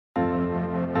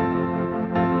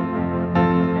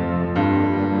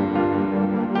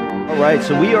All right,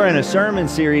 so we are in a sermon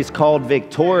series called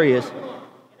Victorious.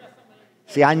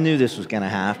 See, I knew this was going to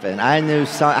happen. I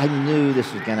knew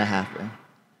this was going to happen.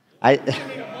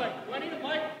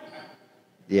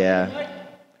 Yeah.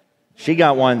 She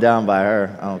got one down by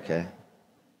her. Okay.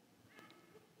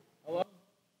 Hello?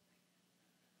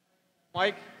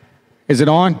 Mike? Is it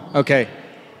on? Okay.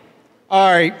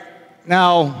 All right.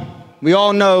 Now, we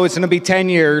all know it's going to be 10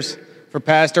 years for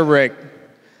Pastor Rick.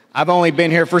 I've only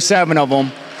been here for 7 of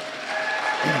them.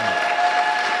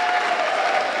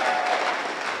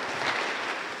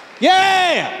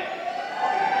 Yeah!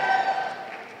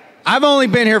 I've only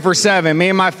been here for 7. Me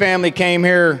and my family came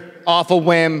here off a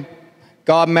whim.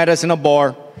 God met us in a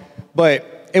bar.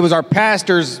 But it was our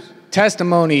pastor's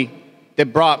testimony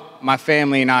that brought my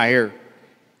family and I here.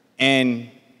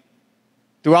 And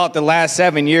throughout the last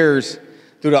 7 years,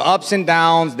 through the ups and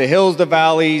downs, the hills, the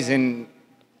valleys, and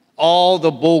all the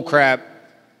bull crap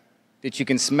that you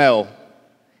can smell,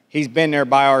 he's been there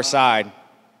by our side.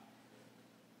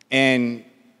 And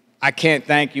I can't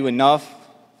thank you enough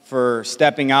for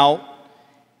stepping out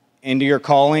into your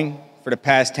calling for the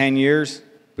past 10 years,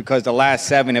 because the last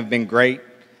 7 have been great,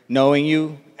 knowing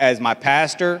you as my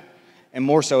pastor and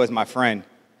more so as my friend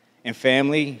and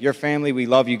family. Your family, we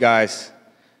love you guys.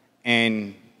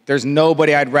 And there's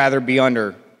nobody I'd rather be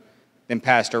under than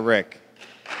Pastor Rick.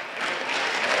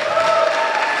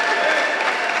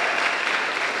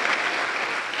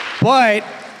 But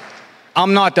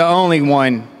I'm not the only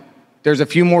one. There's a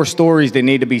few more stories that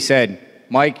need to be said.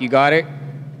 Mike, you got it?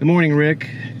 Good morning, Rick.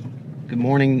 Good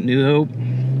morning, New Hope.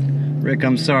 Rick,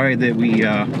 I'm sorry that we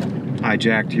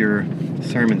hijacked your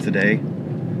sermon today.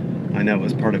 I know it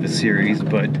was part of a series,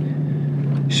 but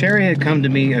Sherry had come to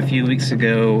me a few weeks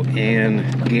ago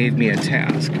and gave me a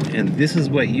task. And this is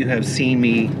what you have seen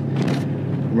me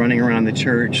running around the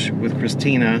church with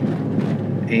Christina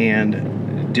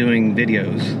and doing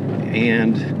videos.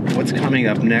 And what's coming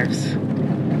up next is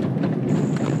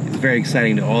very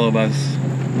exciting to all of us.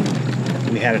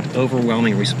 We had an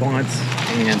overwhelming response,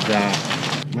 and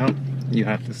well, you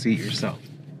have to see it yourself.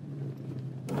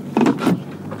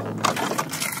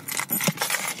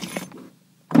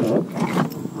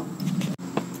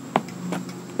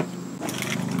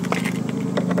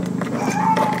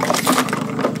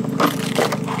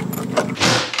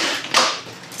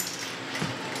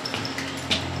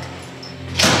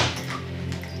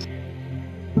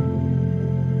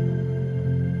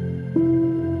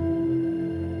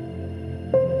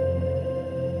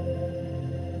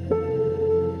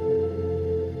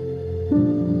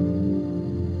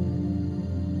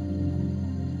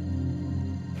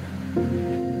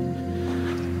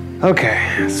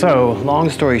 Okay, so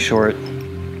long story short,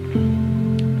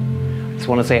 just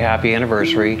want to say happy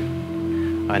anniversary.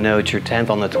 I know it's your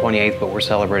 10th on the 28th, but we're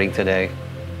celebrating today.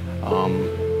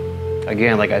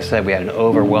 Again, like I said, we had an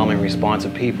overwhelming response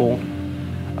of people.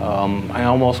 I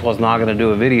almost was not going to do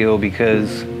a video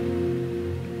because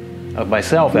of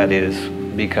myself, that is,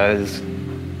 because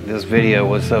this video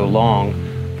was so long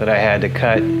that I had to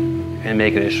cut and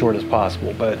make it as short as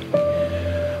possible. But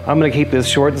I'm going to keep this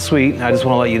short and sweet. I just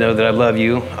want to let you know that I love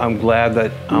you. I'm glad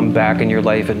that I'm back in your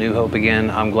life at New Hope again.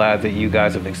 I'm glad that you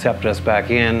guys have accepted us back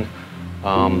in.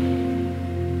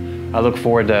 I look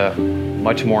forward to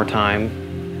much more time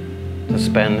to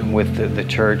spend with the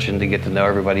church and to get to know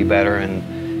everybody better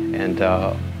and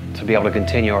to be able to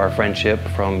continue our friendship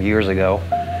from years ago.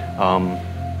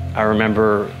 I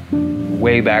remember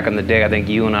way back in the day, I think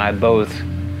you and I both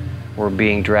were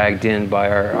being dragged in by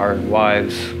our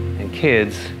wives and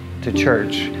kids to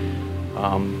church.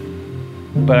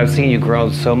 But I've seen you grow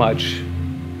so much.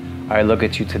 I look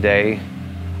at you today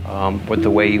with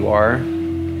the way you are.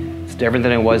 It's different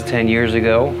than it was 10 years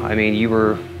ago. I mean, you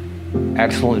were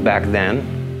excellent back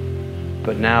then,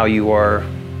 but now you are,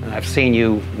 and I've seen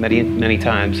you many, many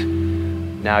times,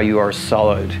 now you are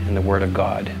solid in the Word of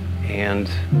God. And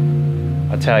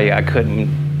I'll tell you,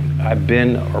 I've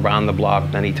been around the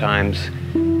block many times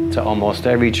to almost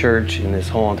every church in this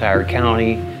whole entire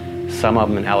county, some of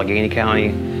them in Allegheny County,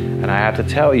 and I have to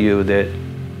tell you that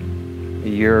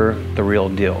you're the real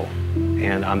deal,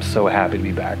 and I'm so happy to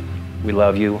be back. We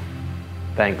love you.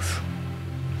 Thanks.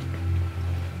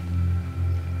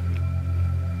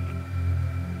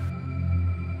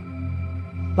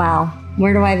 Wow,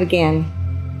 where do I begin?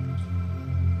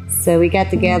 So we got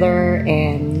together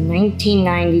in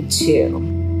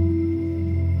 1992.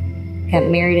 Got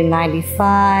married in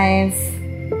 95.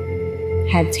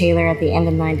 Had Taylor at the end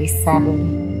of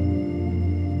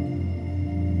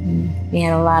 97. We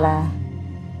had a lot of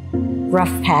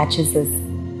rough patches as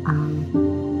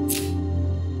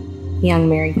young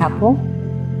married couple.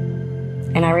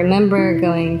 And I remember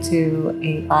going to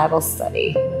a Bible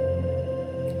study,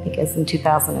 I think it was in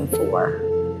 2004,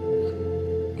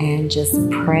 and just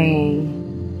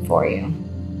praying for you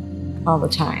all the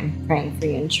time, praying for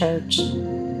you in church.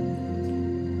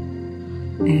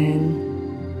 And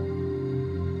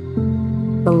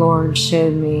the Lord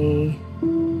showed me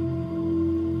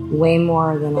way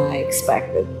more than I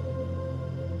expected.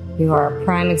 You are a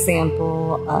prime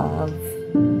example of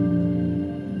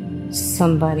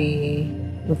somebody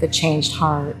with a changed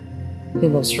heart who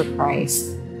lives for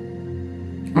Christ.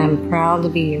 I'm proud to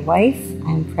be your wife.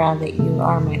 I'm proud that you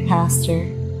are my pastor.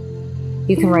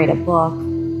 You can write a book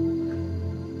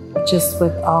just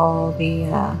with all the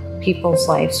people's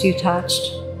lives you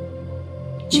touched,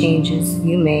 changes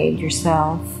you made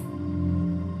yourself.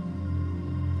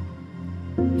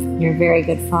 You're a very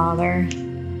good father,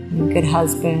 you're a good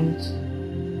husband,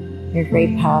 you're a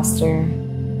great pastor,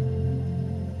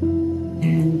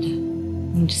 and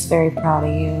I'm just very proud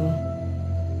of you.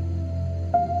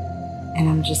 And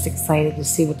I'm just excited to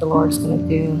see what the Lord's going to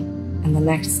do in the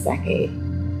next decade.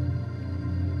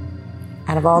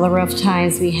 Out of all the rough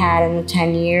times we had in the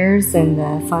 10 years and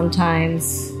the fun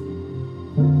times,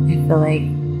 I feel like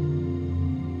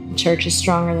the church is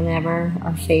stronger than ever,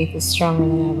 our faith is stronger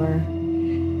than ever,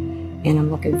 and I'm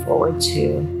looking forward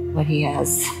to what He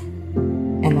has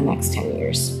in the next 10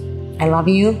 years. I love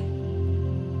you,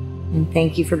 and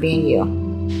thank you for being you.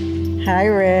 Hi,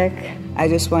 Rick. I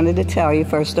just wanted to tell you,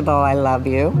 first of all, I love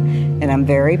you, and I'm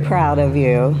very proud of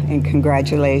you, and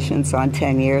congratulations on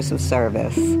 10 years of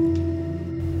service.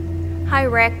 Hi,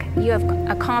 Rick. You have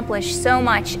accomplished so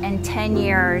much in 10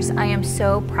 years. I am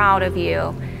so proud of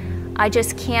you. I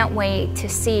just can't wait to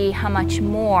see how much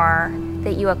more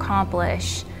that you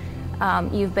accomplish.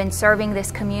 You've been serving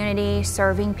this community,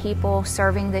 serving people,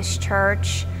 serving this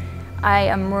church. I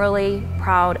am really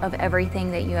proud of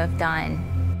everything that you have done.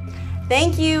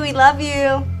 Thank you. We love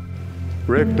you.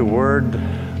 Rick, the word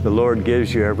the Lord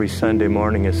gives you every Sunday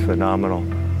morning is phenomenal.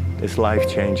 It's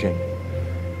life-changing.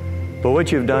 But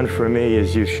what you've done for me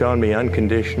is you've shown me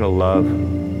unconditional love,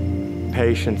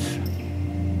 patience,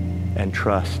 and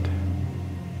trust.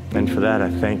 And for that, I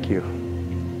thank you.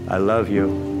 I love you.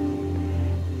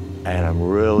 And I'm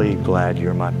really glad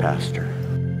you're my pastor.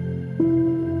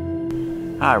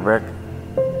 Hi, Rick.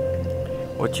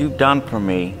 What you've done for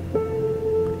me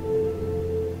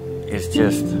is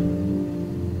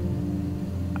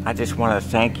I just want to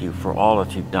thank you for all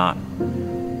that you've done.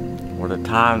 Were the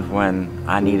times when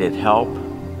I needed help,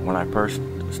 when I first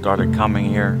started coming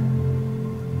here,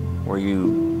 where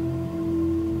you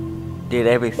did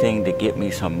everything to get me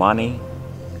some money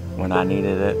when I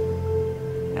needed it,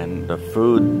 and the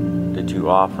food that you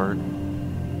offered,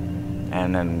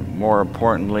 and then more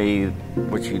importantly,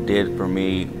 what you did for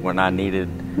me when I needed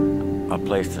a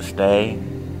place to stay,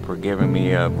 for giving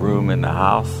me a room in the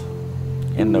house,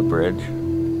 in the bridge.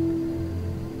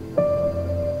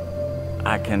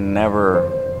 I can never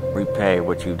repay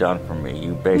what you've done for me.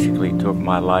 You basically took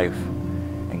my life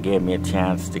and gave me a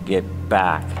chance to get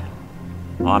back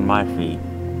on my feet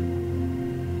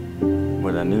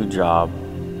with a new job,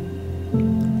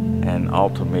 and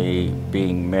ultimately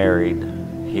being married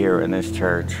here in this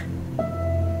church.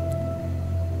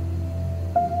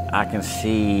 I can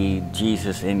see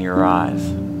Jesus in your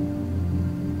eyes.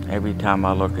 Every time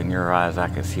I look in your eyes, I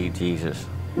can see Jesus,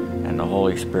 and the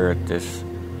Holy Spirit just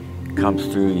comes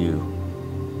through you.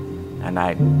 And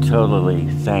I totally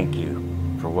thank you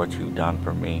for what you've done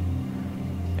for me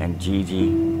and Gigi,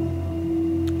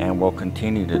 and will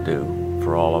continue to do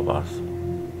for all of us.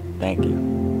 Thank you.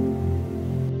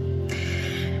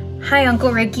 Hi,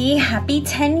 Uncle Ricky. Happy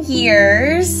 10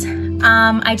 years.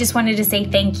 I just wanted to say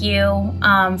thank you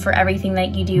for everything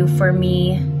that you do for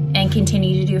me and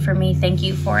continue to do for me. Thank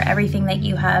you for everything that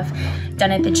you have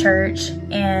done at the church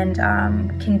and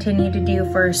continue to do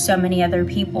for so many other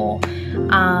people.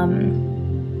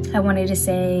 I wanted to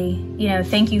say,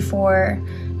 thank you for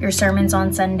your sermons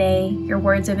on Sunday, your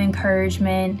words of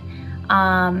encouragement,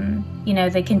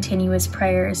 the continuous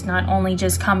prayers, not only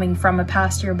just coming from a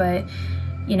pastor, but,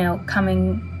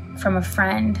 coming from a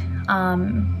friend,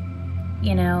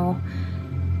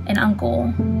 an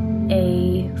uncle,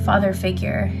 a father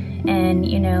figure. And,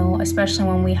 especially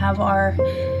when we have our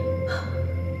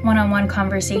one-on-one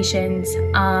conversations,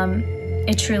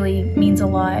 it truly means a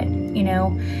lot.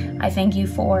 I thank you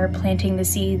for planting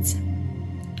seeds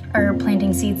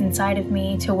inside of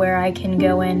me to where I can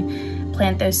go and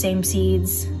plant those same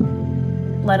seeds,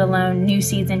 let alone new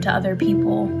seeds into other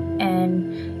people,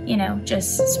 and,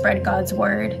 just spread God's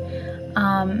word.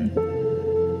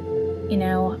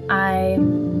 I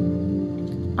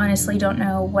honestly don't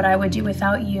know what I would do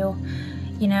without you.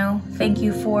 you know, thank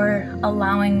you for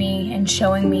allowing me and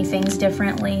showing me things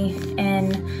differently,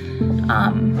 and,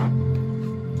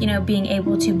 you know, being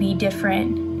able to be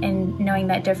different and knowing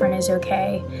that different is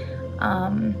okay. I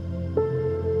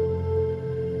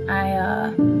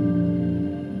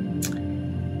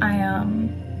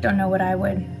don't know what I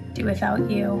would do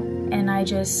without you, and I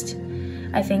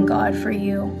thank God for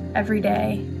you every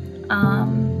day.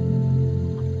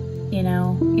 You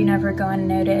know, you never go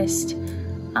unnoticed.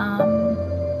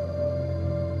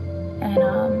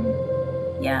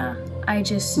 Yeah, I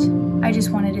just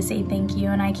wanted to say thank you,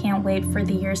 and I can't wait for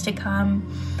the years to come.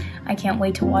 I can't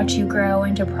wait to watch you grow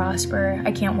and to prosper.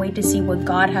 I can't wait to see what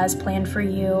God has planned for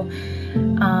you,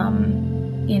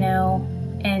 you know,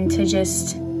 and to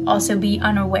just also be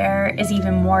unaware is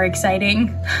even more exciting.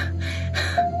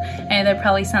 And that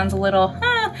probably sounds a little,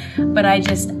 but I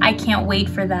can't wait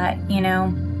for that, you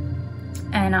know.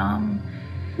 And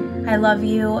I love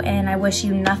you, and I wish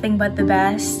you nothing but the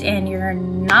best, and you're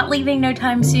not leaving no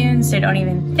time soon, so don't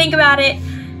even think about it.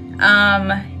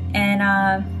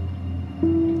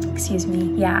 Excuse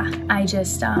me, yeah, I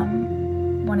just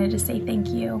wanted to say thank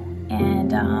you,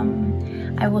 and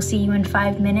I will see you in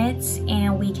 5 minutes,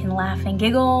 and we can laugh and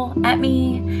giggle at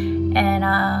me, and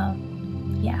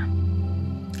yeah,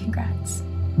 congrats.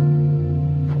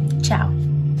 Ciao.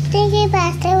 Thank you,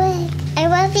 Pastor Rick. I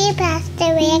love you,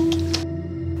 Pastor Rick.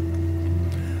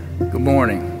 Good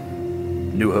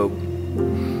morning, New Hope.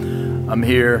 I'm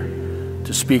here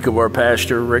to speak of our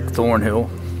pastor, Rick Thornhill.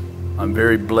 I'm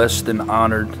very blessed and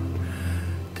honored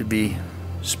to be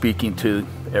speaking to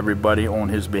everybody on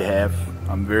his behalf.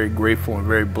 I'm very grateful and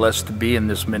very blessed to be in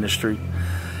this ministry.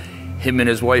 Him and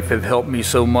his wife have helped me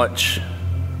so much.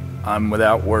 I'm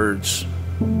without words.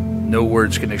 No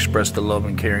words can express the love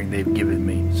and caring they've given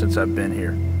me since I've been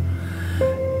here.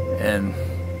 And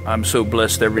I'm so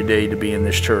blessed every day to be in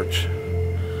this church.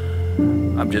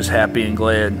 I'm just happy and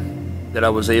glad that I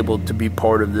was able to be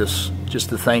part of this. Just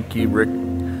to thank you, Rick,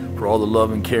 for all the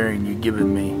love and caring you've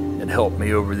given me and helped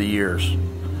me over the years.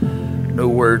 No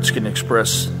words can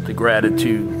express the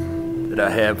gratitude that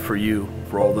I have for you,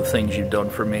 for all the things you've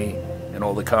done for me and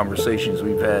all the conversations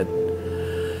we've had.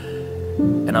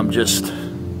 And I'm just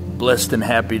blessed and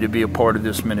happy to be a part of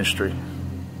this ministry.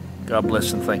 God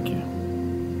bless and thank you.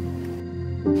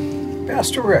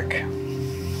 Pastor Rick,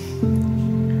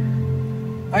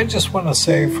 I just want to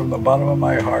say from the bottom of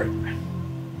my heart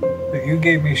that you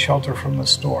gave me shelter from the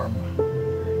storm,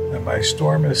 and my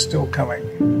storm is still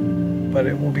coming, but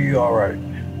it will be all right,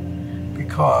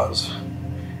 because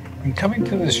in coming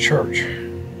to this church,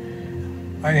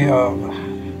 I have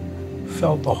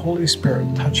felt the Holy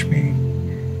Spirit touch me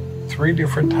 3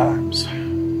 different times.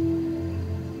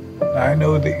 Now, I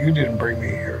know that you didn't bring me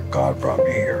here, God brought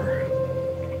me here.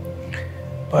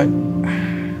 But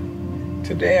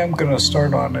today I'm going to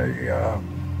start on a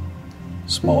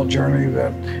small journey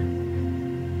that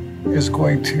is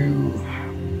going to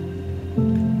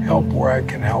help where I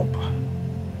can help.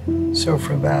 So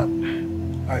for that,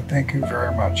 I thank you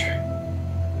very much.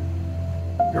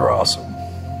 You're awesome.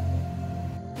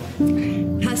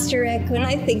 Pastor Rick, when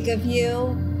I think of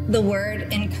you, the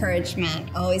word encouragement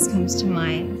always comes to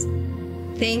mind.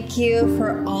 Thank you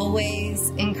for always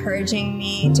encouraging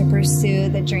me to pursue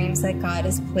the dreams that God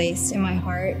has placed in my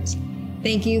heart.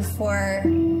 Thank you for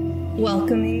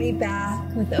welcoming me back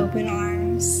with open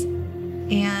arms.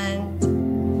 And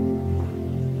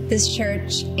this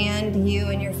church and you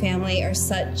and your family are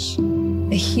such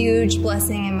a huge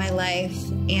blessing in my life.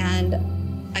 And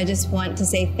I just want to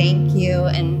say thank you.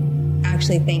 And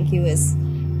actually, thank you is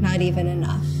not even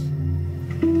enough.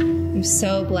 I'm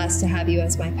so blessed to have you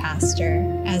as my pastor,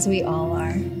 as we all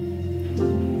are.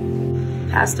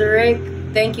 Pastor Rick,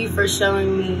 thank you for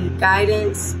showing me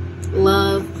guidance,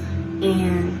 love,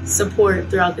 and support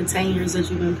throughout the 10 years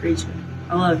that you've been preaching.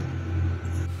 I love you.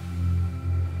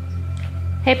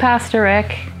 Hey, Pastor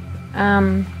Rick.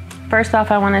 First off,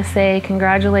 I want to say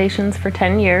congratulations for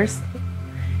 10 years.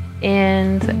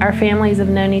 And our families have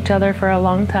known each other for a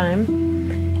long time.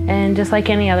 And just like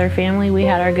any other family, we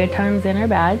had our good times and our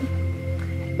bad.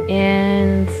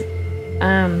 And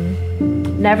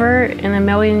never in a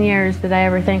million years did I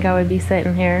ever think I would be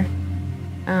sitting here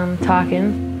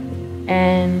talking.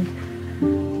 And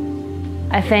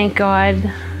I thank God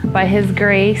by His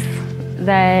grace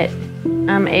that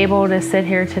I'm able to sit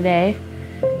here today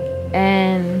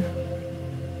and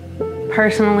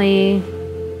personally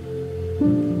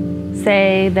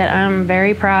say that I'm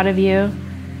very proud of you.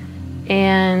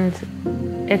 And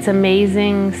it's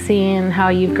amazing seeing how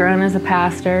you've grown as a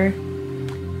pastor.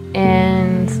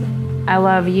 And I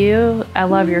love you. I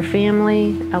love your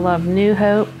family. I love New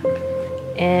Hope.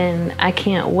 And I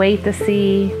can't wait to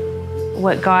see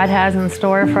what God has in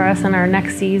store for us in our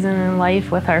next season in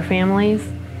life with our families.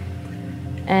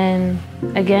 And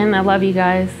again, I love you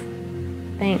guys.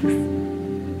 Thanks.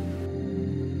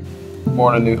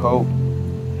 Morning, New Hope.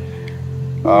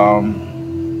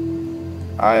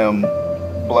 I am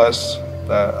blessed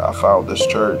that I found this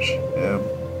church, and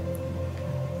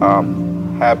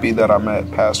I'm happy that I met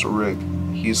Pastor Rick.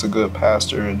 He's a good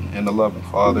pastor and a loving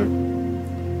father.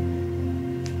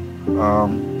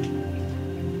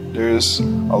 There's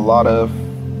a lot of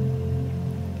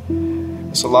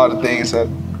things I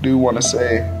do want to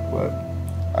say, but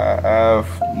I have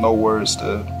no words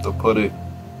to put it.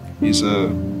 He's a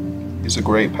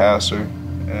great pastor,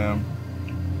 and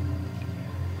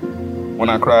when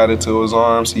I cried into his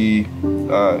arms, he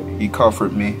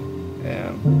comforted me,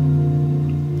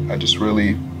 and I just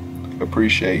really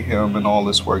appreciate him and all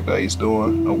this work that he's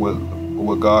doing and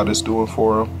what God is doing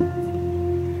for him.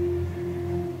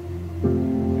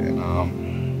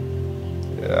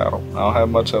 I don't have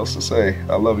much else to say.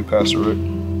 I love you, Pastor Rick.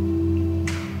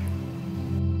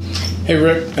 Hey,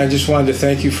 Rick, I just wanted to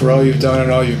thank you for all you've done and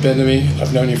all you've been to me.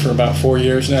 I've known you for about 4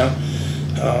 years now,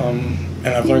 and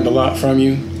I've learned a lot from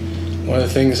you. One of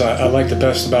the things I like the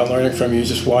best about learning from you is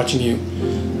just watching you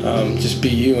just be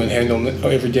you and handle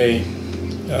everyday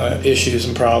issues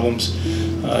and problems.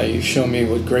 You've shown me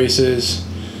what grace is,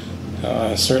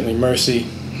 certainly mercy,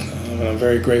 and I'm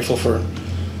very grateful for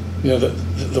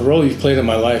the role you've played in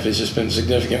my life has just been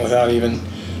significant without even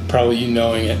probably you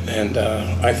knowing it, and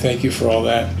I thank you for all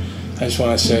that. I just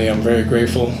want to say I'm very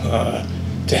grateful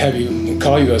to have you and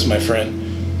call you as my friend,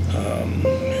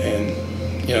 and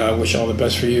I wish all the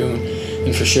best for you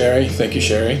and for Sherry. Thank you,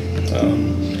 Sherry.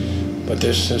 But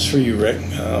this is for you, Rick.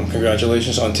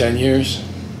 Congratulations on 10 years,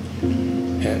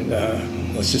 and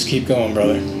let's just keep going,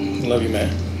 brother. Love you,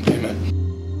 man. Amen.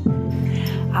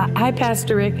 Hi,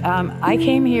 Pastor Rick. I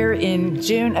came here in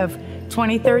June of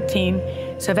 2013,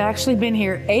 so I've actually been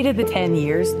here 8 of the 10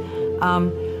 years.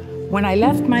 When I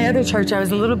left my other church, I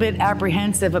was a little bit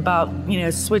apprehensive about,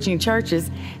 switching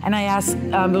churches, and I asked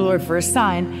the Lord for a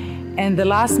sign. And the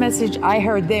last message I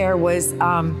heard there was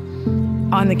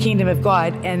on the kingdom of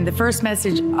God, and the first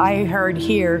message I heard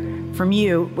here from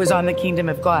you was on the kingdom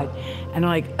of God. And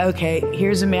I'm like, okay,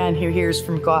 here's a man who hears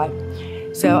from God.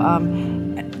 So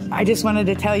I just wanted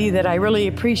to tell you that I really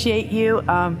appreciate you,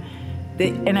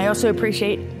 and I also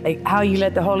appreciate how you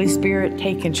let the Holy Spirit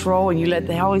take control and you let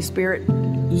the Holy Spirit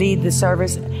lead the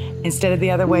service instead of the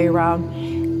other way around.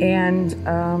 And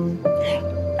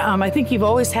I think you've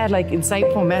always had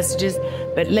insightful messages,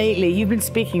 but lately you've been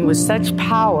speaking with such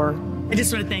power. I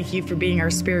just want to thank you for being our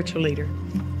spiritual leader.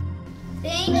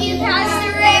 Thank you,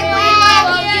 Pastor Rick.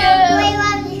 We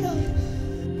love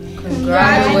you.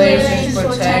 Congratulations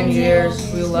for 10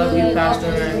 years. We love you,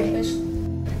 Pastor Rick.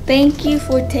 Thank you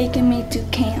for taking me to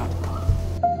camp.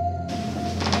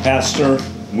 Pastor,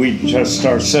 we just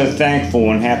are so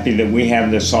thankful and happy that we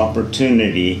have this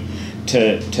opportunity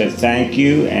to thank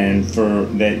you and for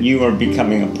that you are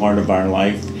becoming a part of our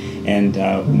life. And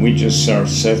we just are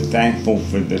so thankful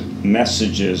for the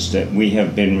messages that we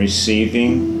have been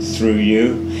receiving through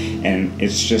you. And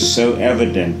it's just so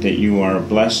evident that you are a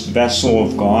blessed vessel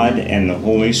of God and the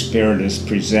Holy Spirit is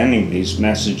presenting these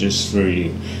messages through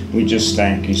you. We just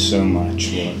thank you so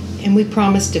much, Lord. And we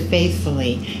promise to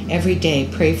faithfully, every day,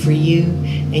 pray for you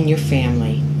and your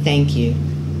family. Thank you.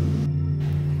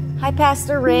 Hi,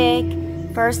 Pastor Rick.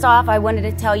 First off, I wanted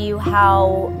to tell you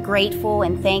how grateful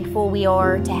and thankful we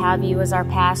are to have you as our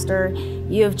pastor.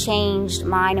 You have changed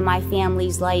mine and my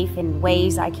family's life in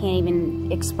ways I can't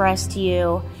even express to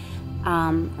you.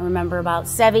 I remember about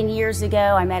 7 years ago,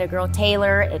 I met a girl,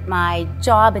 Taylor, at my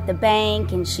job at the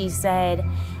bank, and she said,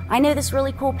 I know this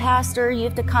really cool pastor. You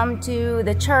have to come to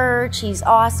the church. He's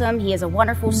awesome. He has a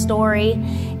wonderful story.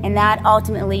 And that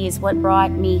ultimately is what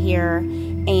brought me here.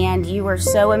 And you are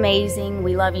so amazing.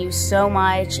 We love you so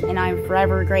much, and I'm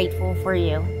forever grateful for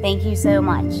you. Thank you so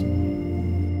much.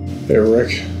 Hey,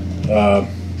 Rick.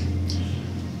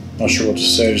 Not sure what to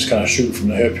say, just kind of shooting from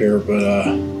the hip here, but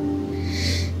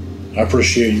I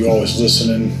appreciate you always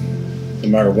listening, no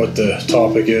matter what the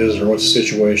topic is or what the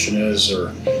situation is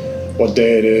or what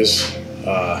day it is.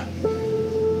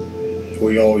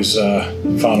 We always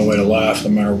found a way to laugh,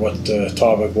 no matter what the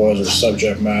topic was or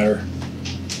subject matter.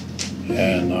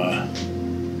 And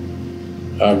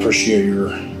I appreciate your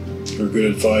good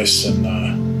advice and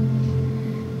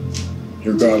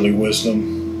your godly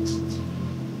wisdom.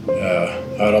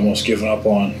 I'd almost given up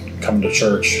on coming to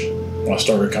church when I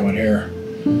started coming here,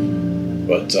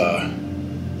 but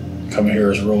coming here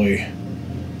has really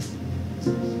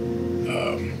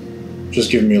just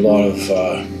given me a lot of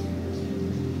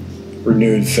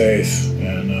renewed faith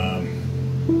and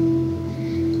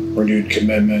renewed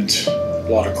commitment, a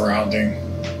lot of grounding,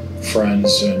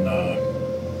 friends, and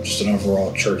just an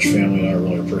overall church family that I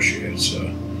really appreciate. So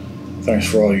thanks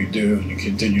for all you do and you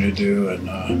continue to do,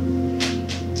 and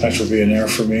thanks for being there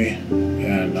for me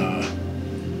and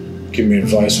giving me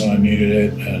advice when I needed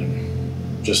it,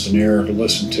 and just an ear to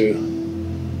listen to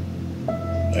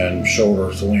and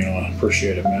shoulder to lean on.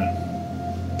 Appreciate it, man.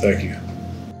 Thank you.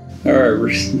 All right,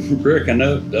 Rick, I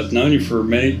know I've known you for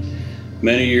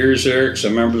many years there, because I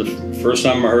remember the first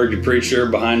time I heard you preach there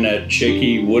behind that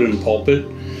shaky wooden pulpit.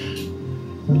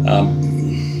 I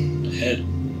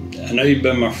know you've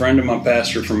been my friend and my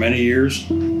pastor for many years,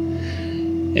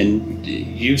 and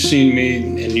you've seen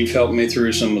me and you've helped me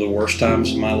through some of the worst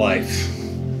times of my life.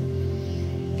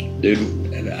 Dude,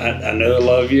 I know I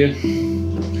love you.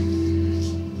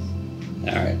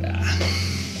 All right.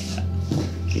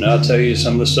 And I'll tell you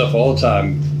some of the stuff all the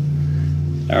time.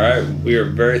 All right, we are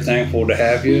very thankful to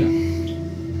have you,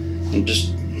 and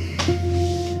just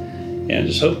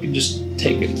hope you just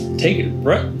take it,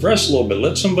 rest a little bit.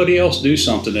 Let somebody else do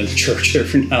something in the church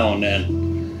every now and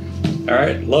then. All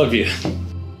right, love you.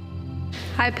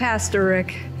 Hi, Pastor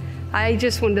Rick. I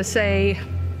just wanted to say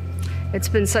it's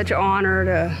been such an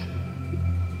honor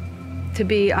to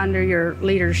be under your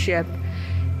leadership.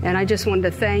 And I just wanted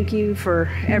to thank you for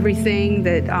everything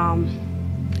that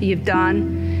you've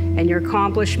done and your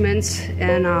accomplishments.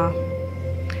 And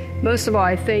most of all,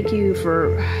 I thank you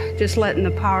for just letting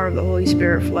the power of the Holy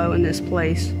Spirit flow in this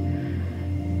place.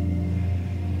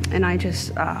 And I just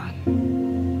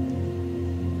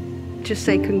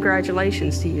say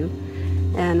congratulations to you.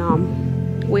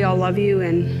 And we all love you,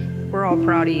 and we're all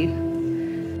proud of you.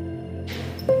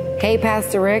 Hey,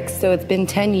 Pastor Rick. So it's been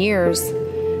 10 years.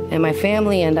 And my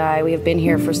family and I, we have been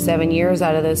here for 7 years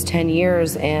out of those 10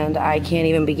 years, and I can't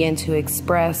even begin to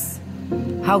express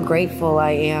how grateful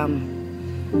I am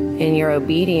in your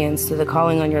obedience to the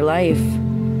calling on your life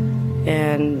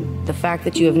and the fact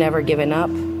that you have never given up.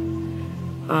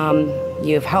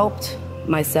 You have helped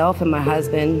myself and my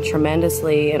husband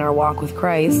tremendously in our walk with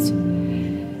Christ,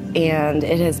 and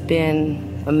it has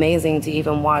been amazing to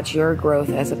even watch your growth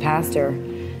as a pastor,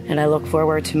 and I look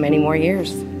forward to many more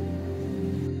years.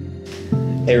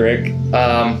 Hey Rick,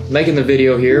 making the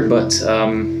video here, but I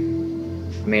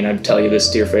mean, I'd tell you this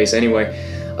to your face anyway.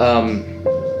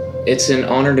 It's an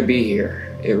honor to be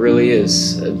here. It really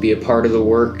is. Be a part of the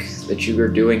work that you are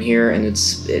doing here, and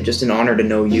it's just an honor to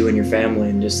know you and your family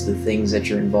and just the things that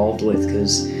you're involved with,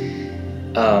 because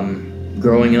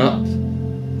growing up,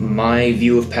 my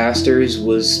view of pastors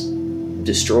was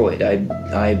destroyed.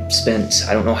 I spent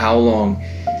I don't know how long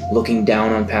looking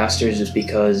down on pastors just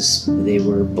because they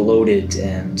were bloated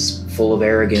and full of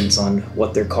arrogance on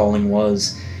what their calling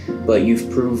was. But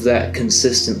you've proved that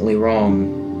consistently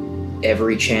wrong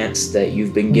every chance that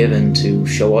you've been given to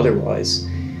show otherwise.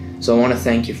 So I want to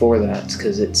thank you for that,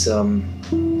 because it's no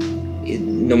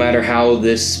matter how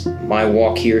my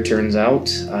walk here turns out,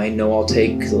 I know I'll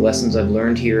take the lessons I've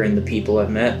learned here and the people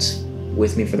I've met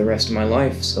with me for the rest of my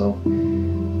life. So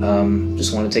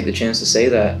just want to take the chance to say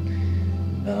that.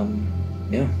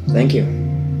 Yeah, thank you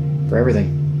for everything.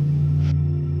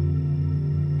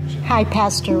 Hi,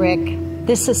 Pastor Rick.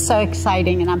 This is so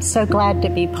exciting, and I'm so glad to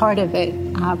be part of it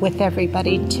with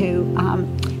everybody, to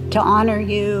honor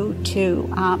you, to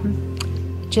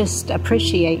just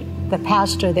appreciate the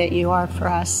pastor that you are for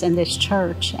us in this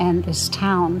church and this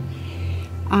town.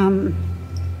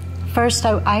 First,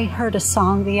 I heard a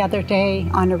song the other day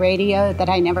on the radio that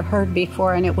I never heard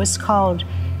before, and it was called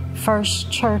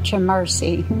First Church of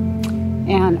Mercy.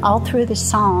 And all through the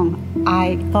song,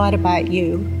 I thought about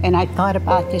you, and I thought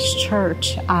about this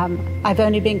church. I've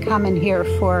only been coming here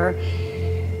for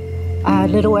a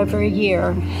little over a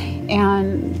year,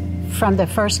 and from the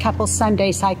first couple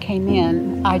Sundays I came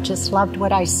in, I just loved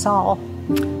what I saw.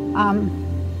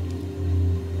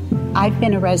 I've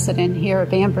been a resident here of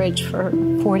Ambridge for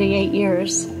 48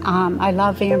 years. I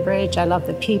love Ambridge. I love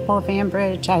the people of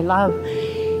Ambridge. I love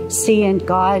seeing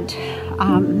God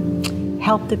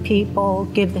help the people,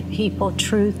 give the people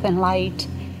truth and light,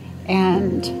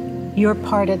 and you're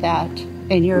part of that,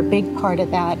 and you're a big part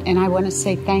of that, and I want to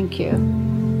say thank you.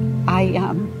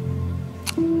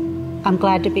 I'm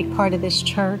glad to be part of this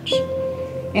church,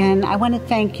 and I want to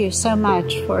thank you so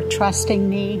much for trusting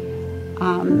me,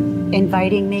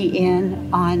 inviting me in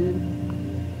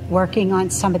on working on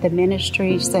some of the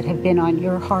ministries that have been on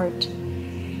your heart,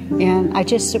 and I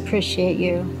just appreciate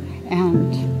you,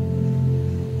 and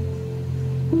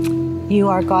you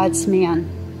are God's man.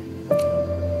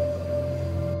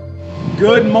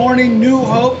 Good morning, New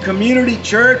Hope Community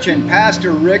Church and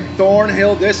Pastor Rick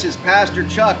Thornhill. This is Pastor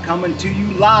Chuck coming to you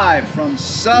live from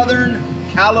Southern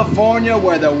California,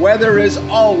 where the weather is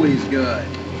always good.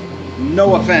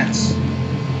 No offense.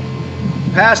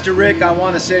 Pastor Rick, I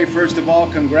want to say first of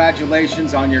all,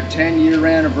 congratulations on your 10-year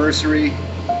anniversary.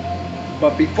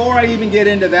 But before I even get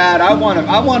into that, I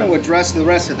want to address the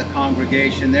rest of the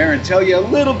congregation there and tell you a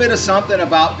little bit of something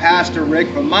about Pastor Rick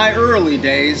from my early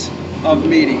days of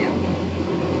meeting him.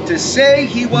 To say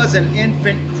he was an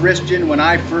infant Christian when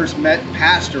I first met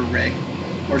Pastor Rick,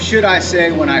 or should I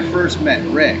say when I first met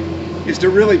Rick, is to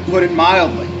really put it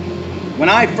mildly. When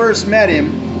I first met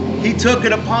him, he took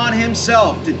it upon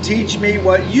himself to teach me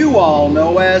what you all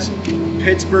know as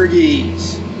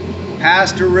Pittsburghese.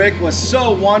 Pastor Rick was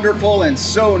so wonderful and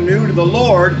so new to the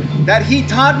Lord that he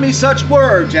taught me such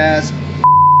words as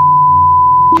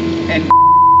and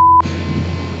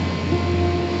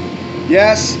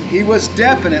yes, he was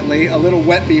definitely a little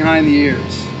wet behind the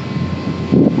ears.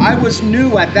 I was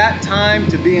new at that time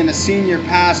to being a senior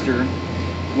pastor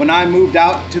when I moved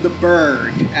out to the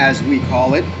Burg, as we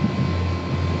call it.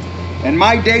 And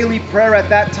my daily prayer at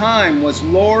that time was,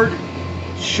 Lord,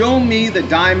 show me the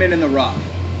diamond in the rough.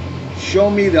 Show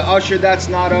me the usher that's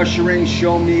not ushering.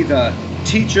 Show me the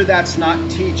teacher that's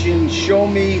not teaching. Show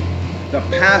me the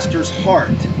pastor's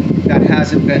heart that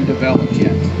hasn't been developed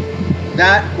yet.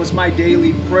 That was my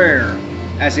daily prayer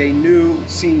as a new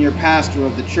senior pastor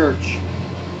of the church.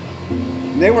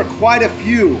 And there were quite a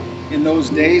few in those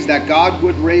days that God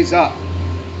would raise up.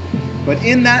 But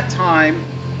in that time,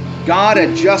 God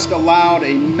had just allowed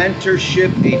a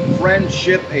mentorship, a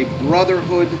friendship, a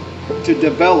brotherhood to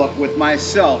develop with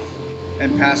myself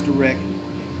and Pastor Rick.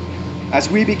 As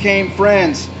we became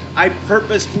friends, I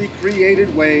purposefully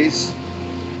created ways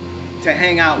to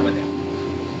hang out with him.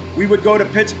 We would go to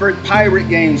Pittsburgh Pirate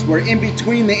games where in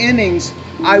between the innings,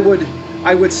 I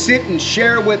would sit and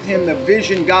share with him the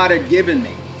vision God had given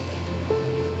me.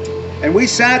 And we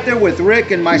sat there with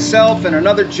Rick and myself and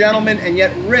another gentleman, and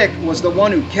yet Rick was the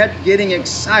one who kept getting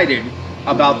excited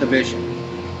about the vision.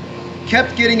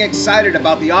 Kept getting excited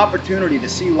about the opportunity to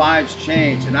see lives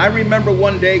change. And I remember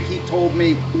one day he told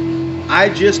me, I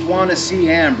just want to see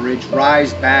Ambridge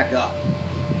rise back up.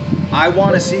 I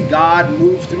want to see God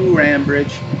move through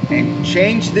Ambridge and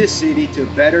change this city to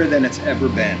better than it's ever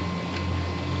been.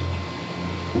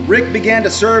 Rick began to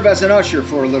serve as an usher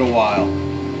for a little while.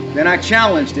 Then I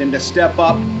challenged him to step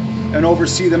up and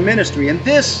oversee the ministry. And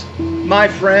this, my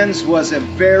friends, was a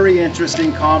very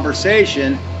interesting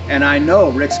conversation. And I know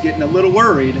Rick's getting a little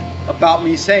worried about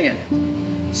me saying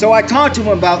it. So I talked to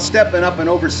him about stepping up and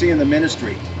overseeing the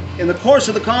ministry. In the course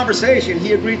of the conversation,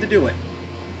 he agreed to do it.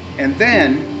 And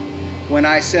then, when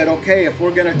I said, okay, if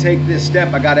we're going to take this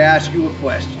step, I got to ask you a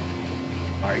question.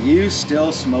 Are you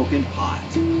still smoking pot?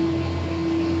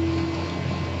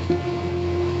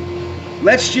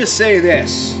 Let's just say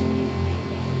this.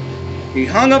 He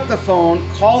hung up the phone,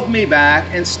 called me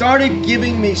back, and started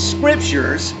giving me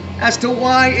scriptures as to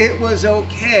why it was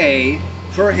okay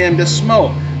for him to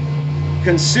smoke,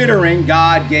 considering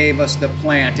God gave us the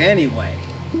plant anyway.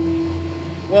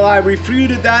 Well, I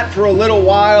refuted that for a little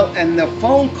while, and the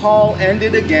phone call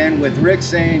ended again with Rick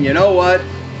saying, you know what,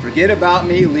 forget about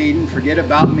me leading, forget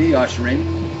about me ushering.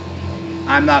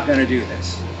 I'm not going to do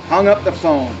this. Hung up the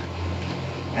phone.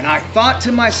 And I thought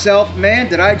to myself, man,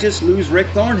 did I just lose Rick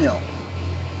Thornhill?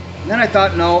 And then I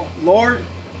thought, no, Lord,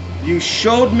 you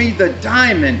showed me the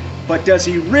diamond, but does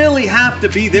he really have to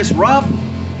be this rough?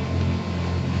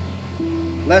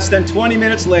 Less than 20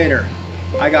 minutes later,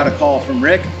 I got a call from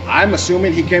Rick. I'm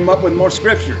assuming he came up with more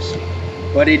scriptures,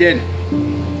 but he didn't.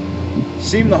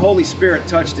 Seemed the Holy Spirit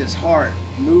touched his heart,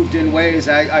 moved in ways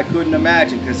I couldn't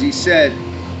imagine, because he said,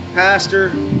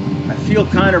 Pastor, I feel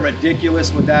kind of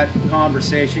ridiculous with that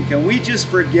conversation. Can we just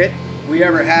forget we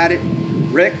ever had it?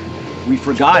 Rick, we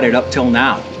forgot it up till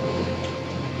now.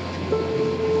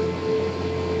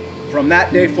 From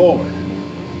that day forward,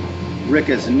 Rick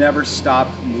has never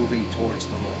stopped moving towards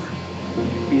the Lord.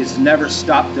 He has never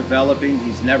stopped developing.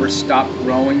 He's never stopped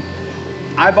growing.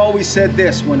 I've always said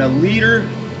this, when a leader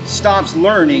stops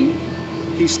learning,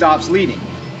 he stops leading.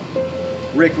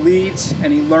 Rick leads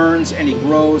and he learns and he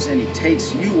grows and he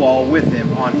takes you all with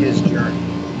him on his journey.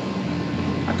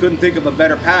 I couldn't think of a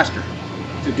better pastor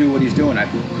to do what he's doing.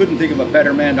 I couldn't think of a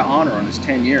better man to honor on his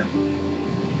 10th year.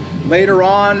 Later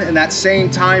on, in that same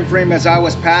time frame as I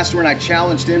was pastoring, I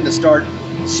challenged him to start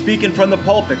speaking from the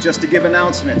pulpit just to give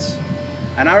announcements.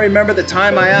 And I remember the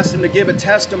time I asked him to give a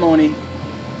testimony,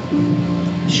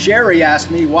 Sherry asked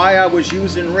me why I was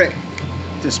using Rick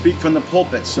to speak from the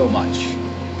pulpit so much.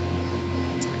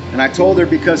 And I told her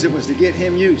because it was to get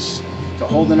him used to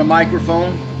holding a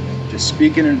microphone, to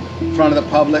speaking in front of the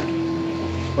public,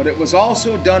 but it was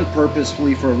also done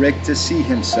purposefully for Rick to see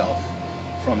himself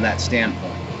from that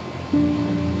standpoint.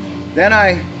 Then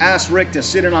I asked Rick to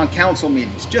sit in on council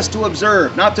meetings, just to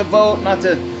observe, not to vote,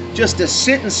 just to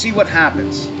sit and see what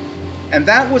happens. And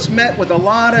that was met with a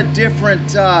lot of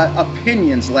different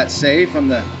opinions, let's say, from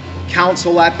the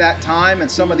council at that time and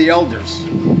some of the elders.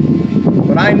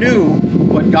 But I knew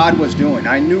what God was doing.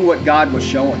 I knew what God was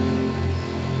showing.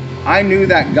 I knew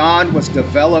that God was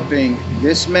developing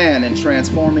this man and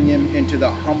transforming him into the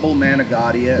humble man of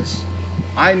God he is.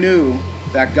 I knew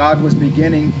that God was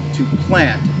beginning to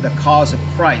plant the cause of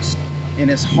Christ in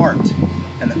his heart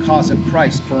and the cause of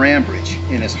Christ for Ambridge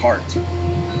in his heart.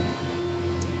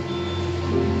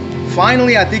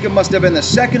 Finally, I think it must have been the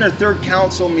second or third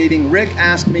council meeting, Rick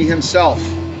asked me himself,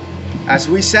 as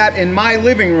we sat in my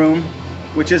living room,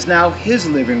 which is now his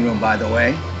living room, by the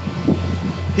way,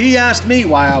 he asked me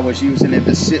why I was using it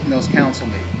to sit in those council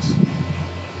meetings.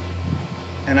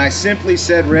 And I simply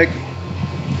said, Rick,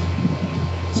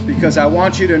 it's because I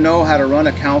want you to know how to run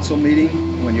a council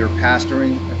meeting when you're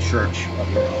pastoring a church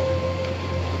of your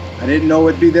own. I didn't know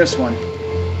it'd be this one,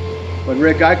 but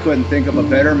Rick, I couldn't think of a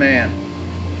better man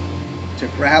to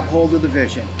grab hold of the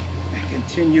vision and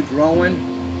continue growing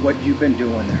what you've been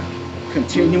doing there.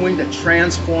 Continuing to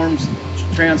transform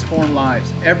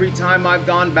lives. Every time I've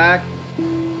gone back,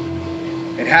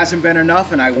 it hasn't been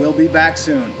enough, and I will be back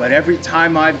soon, but every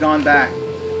time I've gone back,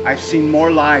 I've seen more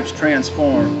lives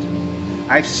transformed.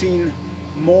 I've seen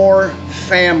more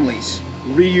families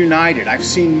reunited. I've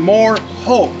seen more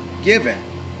hope given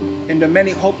into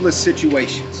many hopeless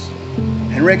situations.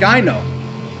 And Rick, I know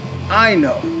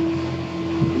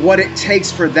what it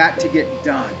takes for that to get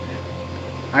done.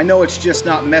 I know it's just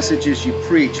not messages you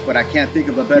preach, but I can't think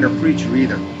of a better preacher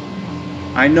either.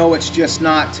 I know it's just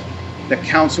not the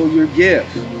counsel you give.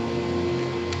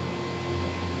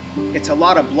 It's a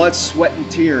lot of blood, sweat,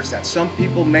 and tears that some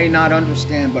people may not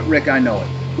understand, but Rick, I know it.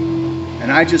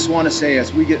 And I just want to say,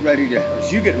 as you get ready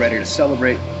to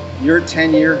celebrate your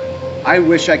 10-year, I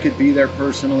wish I could be there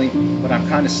personally, but I'm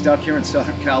kind of stuck here in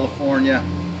Southern California,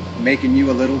 making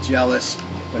you a little jealous,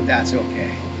 but that's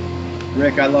okay.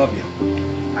 Rick, I love you.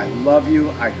 I love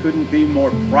you. I couldn't be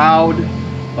more proud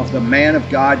of the man of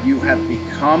God you have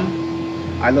become.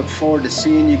 I look forward to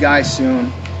seeing you guys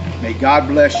soon. May God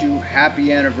bless you.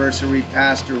 Happy anniversary,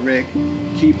 Pastor Rick.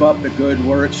 Keep up the good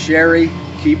work. Sherry,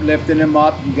 keep lifting him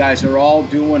up. You guys are all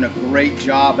doing a great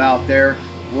job out there.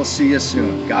 We'll see you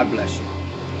soon. God bless you.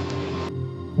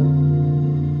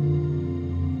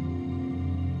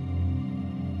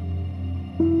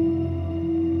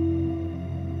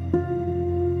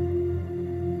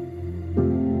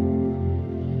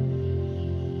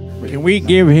 Can we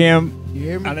give him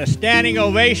a standing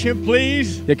ovation,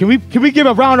 please? Yeah, can we give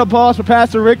a round of applause for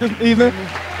Pastor Rick this evening?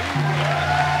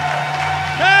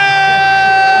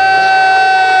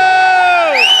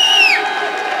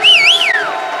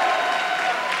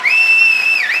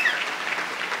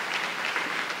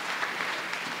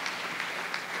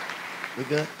 We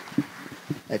good?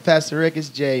 Hey, Pastor Rick, it's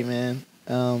Jay, man.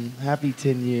 Happy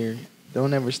 10 year.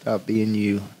 Don't ever stop being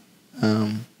you.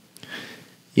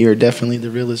 You're definitely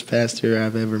the realest pastor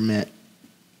I've ever met.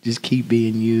 Just keep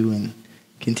being you and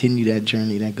continue that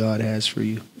journey that God has for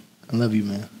you. I love you,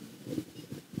 man.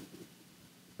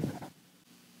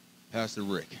 Pastor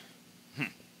Rick.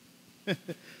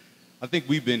 I think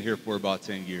we've been here for about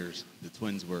 10 years. The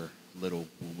twins were little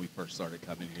when we first started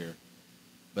coming here.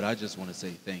 But I just want to say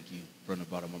thank you from the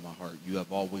bottom of my heart. You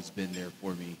have always been there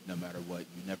for me no matter what.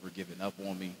 You never given up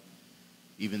on me,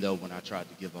 even though when I tried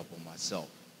to give up on myself.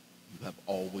 You have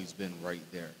always been right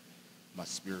there. My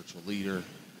spiritual leader,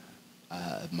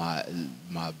 my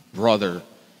brother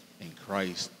in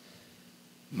Christ.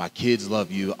 My kids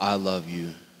love you. I love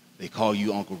you. They call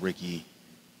you Uncle Ricky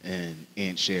and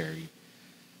Aunt Sherry.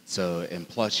 So, and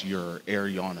plus you're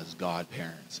Ariana's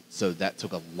godparents. So that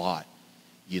took a lot,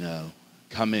 you know,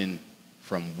 coming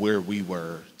from where we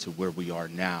were to where we are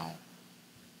now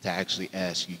to actually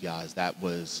ask you guys. That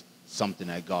was something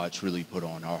that God truly put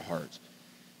on our hearts.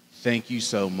 Thank you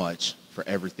so much for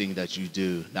everything that you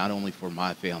do, not only for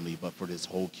my family, but for this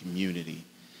whole community.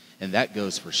 And that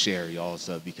goes for Sherry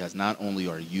also, because not only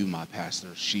are you my pastor,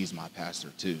 she's my pastor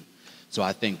too. So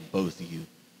I thank both of you.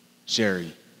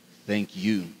 Sherry, thank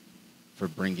you for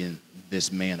bringing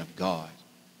this man of God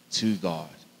to God.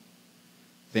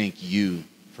 Thank you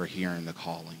for hearing the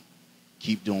calling.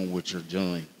 Keep doing what you're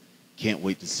doing. Can't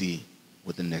wait to see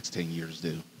what the next 10 years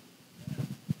do.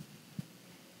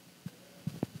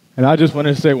 And I just want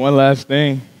to say one last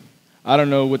thing. I don't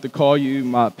know what to call you,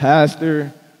 my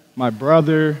pastor, my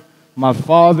brother, my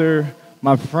father,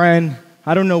 my friend.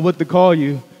 I don't know what to call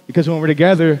you, because when we're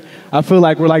together, I feel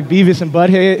like we're like Beavis and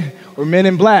Butthead or Men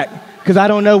in Black, because I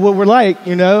don't know what we're like,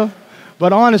 you know?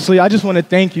 But honestly, I just want to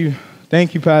thank you.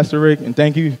 Thank you, Pastor Rick, and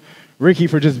thank you, Ricky,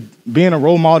 for just being a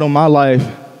role model in my life,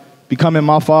 becoming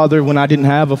my father when I didn't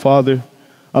have a father,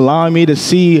 allowing me to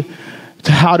see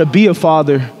how to be a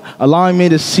father, allowing me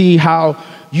to see how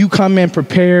you come in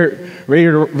prepared,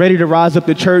 ready to rise up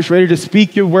the church, ready to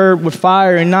speak your word with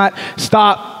fire and not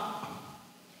stop.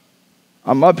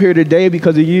 I'm up here today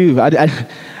because of you.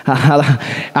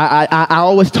 I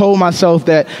always told myself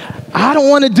that I don't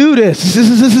want to do this.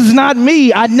 This is not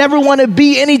me. I never want to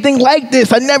be anything like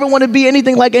this. I never want to be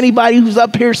anything like anybody who's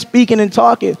up here speaking and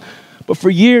talking. But for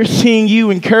years, seeing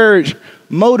you encourage,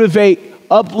 motivate,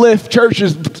 uplift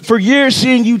churches, for years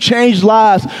seeing you change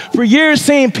lives, for years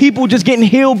seeing people just getting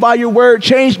healed by your word,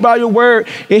 changed by your word,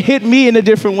 it hit me in a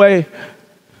different way.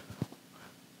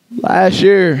 Last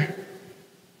year,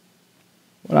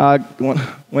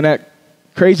 when that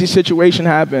crazy situation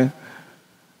happened,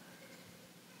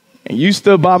 and you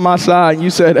stood by my side and you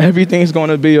said, everything's going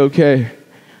to be okay.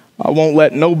 I won't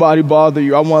let nobody bother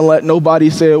you. I won't let nobody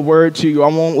say a word to you. I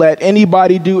won't let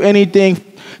anybody do anything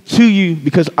to you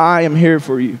because I am here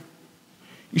for you.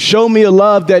 You showed me a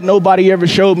love that nobody ever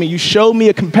showed me. You showed me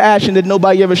a compassion that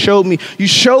nobody ever showed me. You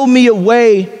showed me a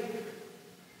way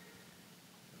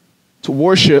to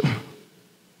worship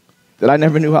that I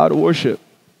never knew how to worship.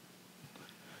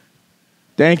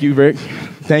 Thank you, Rick.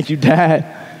 Thank you,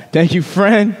 Dad. Thank you,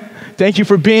 friend. Thank you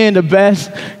for being the best.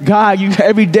 God,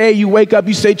 every day you wake up,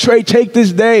 you say, Trey, take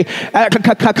this day. I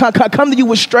come to you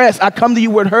with stress. I come to you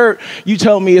with hurt. You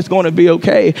tell me it's going to be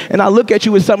okay. And I look at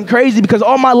you with something crazy because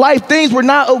all my life, things were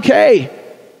not okay.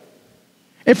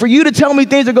 And for you to tell me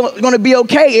things are going to be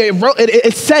okay,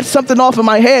 it set something off in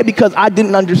my head because I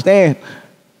didn't understand.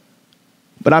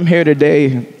 But I'm here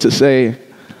today to say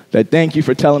that thank you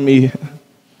for telling me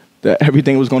that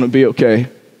everything was going to be okay.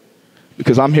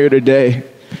 Because I'm here today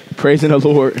praising the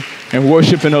Lord and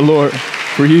worshiping the Lord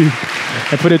for you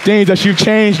and for the things that you've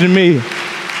changed in me.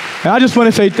 And I just want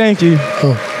to say thank you.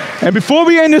 And before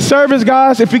we end this service,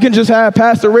 guys, if we can just have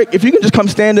Pastor Rick, if you can just come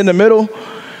stand in the middle.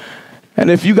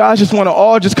 And if you guys just want to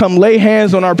all just come lay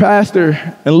hands on our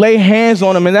pastor and lay hands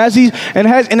on him. And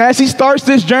as he starts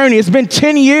this journey, it's been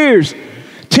 10 years.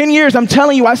 10 years, I'm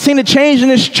telling you, I've seen a change in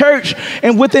this church,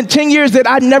 and within 10 years that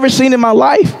I'd never seen in my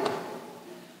life.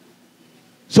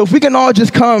 So if we can all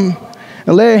just come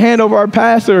and lay a hand over our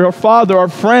pastor, our father, our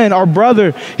friend, our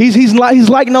brother. He's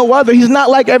like no other. He's not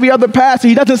like every other pastor.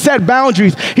 He doesn't set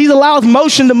boundaries. He allows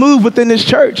motion to move within this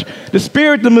church, the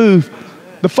Spirit to move.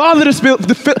 The Father to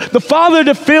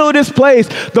fill this place,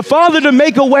 the Father to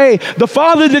make a way, the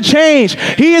Father to change.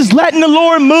 He is letting the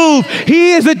Lord move.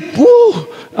 He is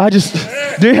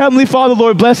dear Heavenly Father,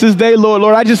 Lord, bless this day, Lord.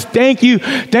 Lord, I just thank you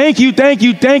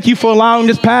for allowing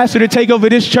this pastor to take over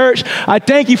this church. I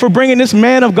thank you for bringing this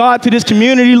man of God to this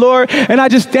community, Lord. And I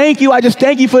just thank you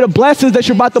for the blessings that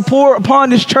you're about to pour upon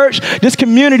this church, this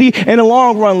community in the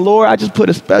long run, Lord. I just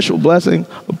put a special blessing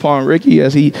upon Ricky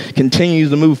as he continues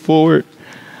to move forward,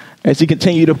 as he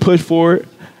continues to push forward,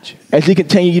 as he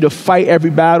continues to fight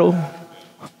every battle.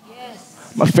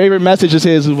 Yes. My favorite message of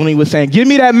his is when he was saying, give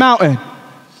me that mountain.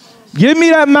 Give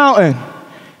me that mountain.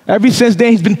 Ever since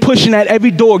then, he's been pushing at every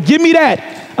door. Give me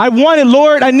that. I want it,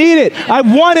 Lord. I need it. I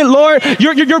want it, Lord.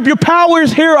 Your power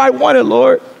is here. I want it,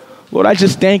 Lord. Lord, I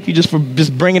just thank you for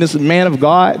bringing this man of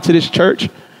God to this church.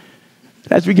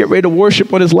 As we get ready to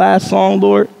worship on this last song,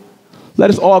 Lord, let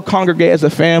us all congregate as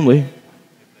a family.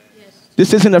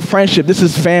 This isn't a friendship. This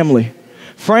is family.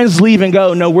 Friends leave and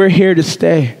go. No, we're here to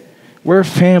stay. We're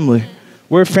family.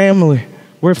 We're family.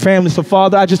 We're family. So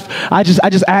Father, I just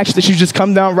ask that you just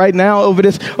come down right now over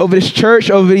this church,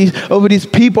 over these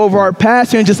people, over our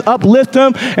pastor, and just uplift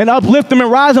them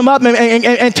and rise them up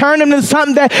and turn them into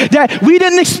something that we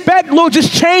didn't expect, Lord.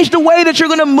 Just change the way that you're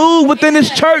going to move within this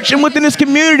church and within this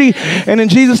community. And in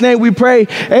Jesus' name we pray.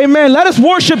 Amen. Let us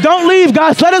worship. Don't leave,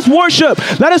 guys. Let us worship.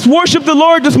 Let us worship the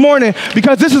Lord this morning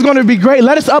because this is going to be great.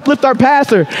 Let us uplift our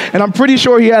pastor. And I'm pretty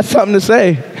sure he has something to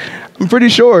say. I'm pretty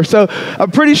sure. So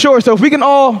if we can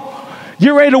all get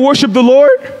ready to worship the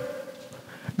Lord.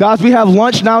 Guys, we have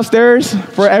lunch downstairs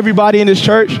for everybody in this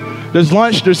church. There's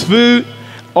lunch, there's food,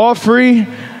 all free.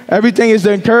 Everything is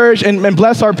to encourage and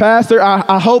bless our pastor.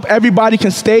 I hope everybody can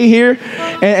stay here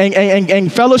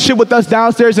and fellowship with us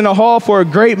downstairs in the hall for a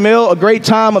great meal, a great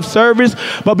time of service.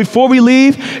 But before we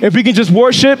leave, if we can just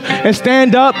worship and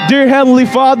stand up. Dear Heavenly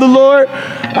Father, Lord,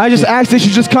 I just ask that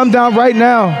you just come down right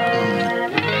now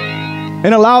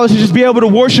and allow us to just be able to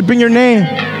worship in your name.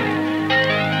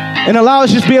 and allow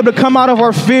us just to be able to come out of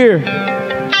our fear.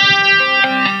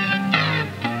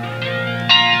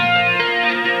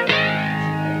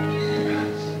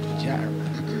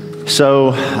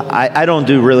 So I don't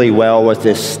do really well with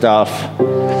this stuff,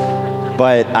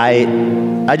 but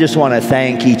I just want to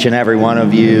thank each and every one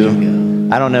of you.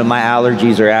 I don't know, my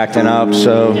allergies are acting up,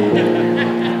 so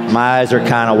my eyes are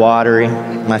kind of watery.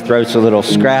 My throat's a little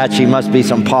scratchy. Must be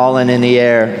some pollen in the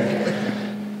air.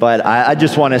 But I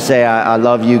just want to say I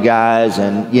love you guys,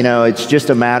 and you know, it's just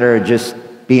a matter of just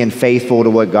being faithful to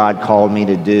what God called me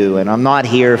to do. And I'm not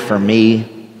here for me,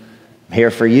 I'm here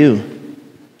for you.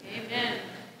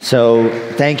 So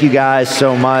thank you guys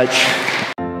so much.